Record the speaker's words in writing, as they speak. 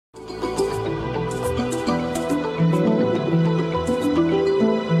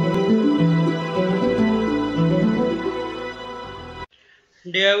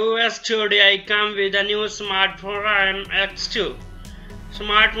Dear viewers, today I come with a new smartphone Realme X2.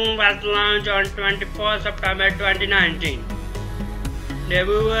 Smartphone was launched on 24th September 2019. Dear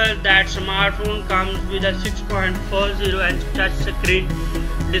viewers, that smartphone comes with a 6.40-inch touchscreen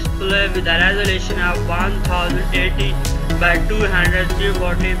display with a resolution of 1080 by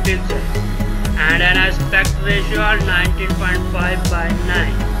 240 pixels and an aspect ratio of 19.5 by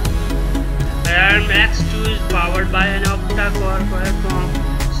 9. Realme X2 is powered by an octa-core Qualcomm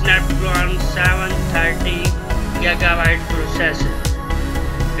Snapdragon 730GB processor.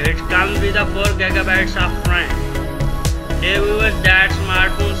 It comes with a 4GB of RAM. Dear viewers, that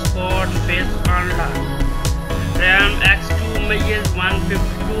smartphone supports Face Unlock. Realme X2 measures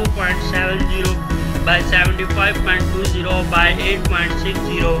 152.70 by 75.20 by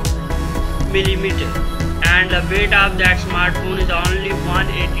 8.60 mm, and the weight of that smartphone is only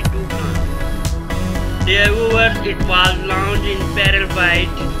 182 grams. Dear viewers, it was launched in pearl white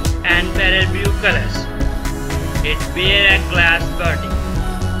and pearl blue colors. It bears a glass body.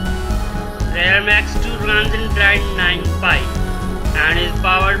 Realme X2 runs in Android 9 Pie and is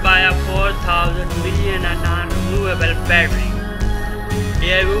powered by a 4000 mAh non-removable battery.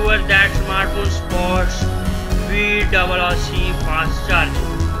 Dear viewers, that smartphone supports VOOC fast charging.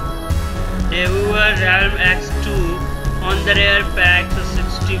 Dear viewers, Realme X2 on the rear packs a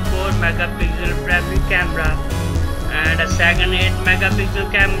 64-megapixel primary camera and a second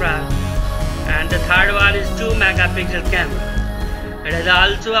 8-megapixel camera, and the third one is 2-megapixel camera. It has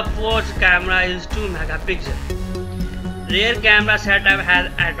also a fourth camera is 2 megapixel. Rear camera setup has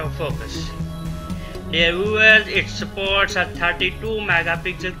autofocus. Dear viewers, it supports a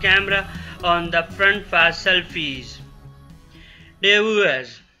 32-megapixel camera on the front for selfies. Dear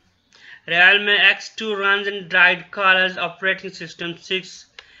viewers, Realme X2 runs Android Colors operating system 6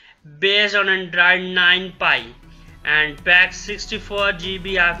 based on Android 9 Pie and packs 64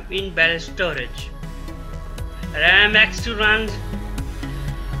 GB of inbuilt storage. Realme X2 runs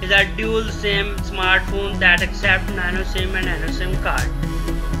is a dual SIM smartphone that accepts nano SIM and nano SIM card.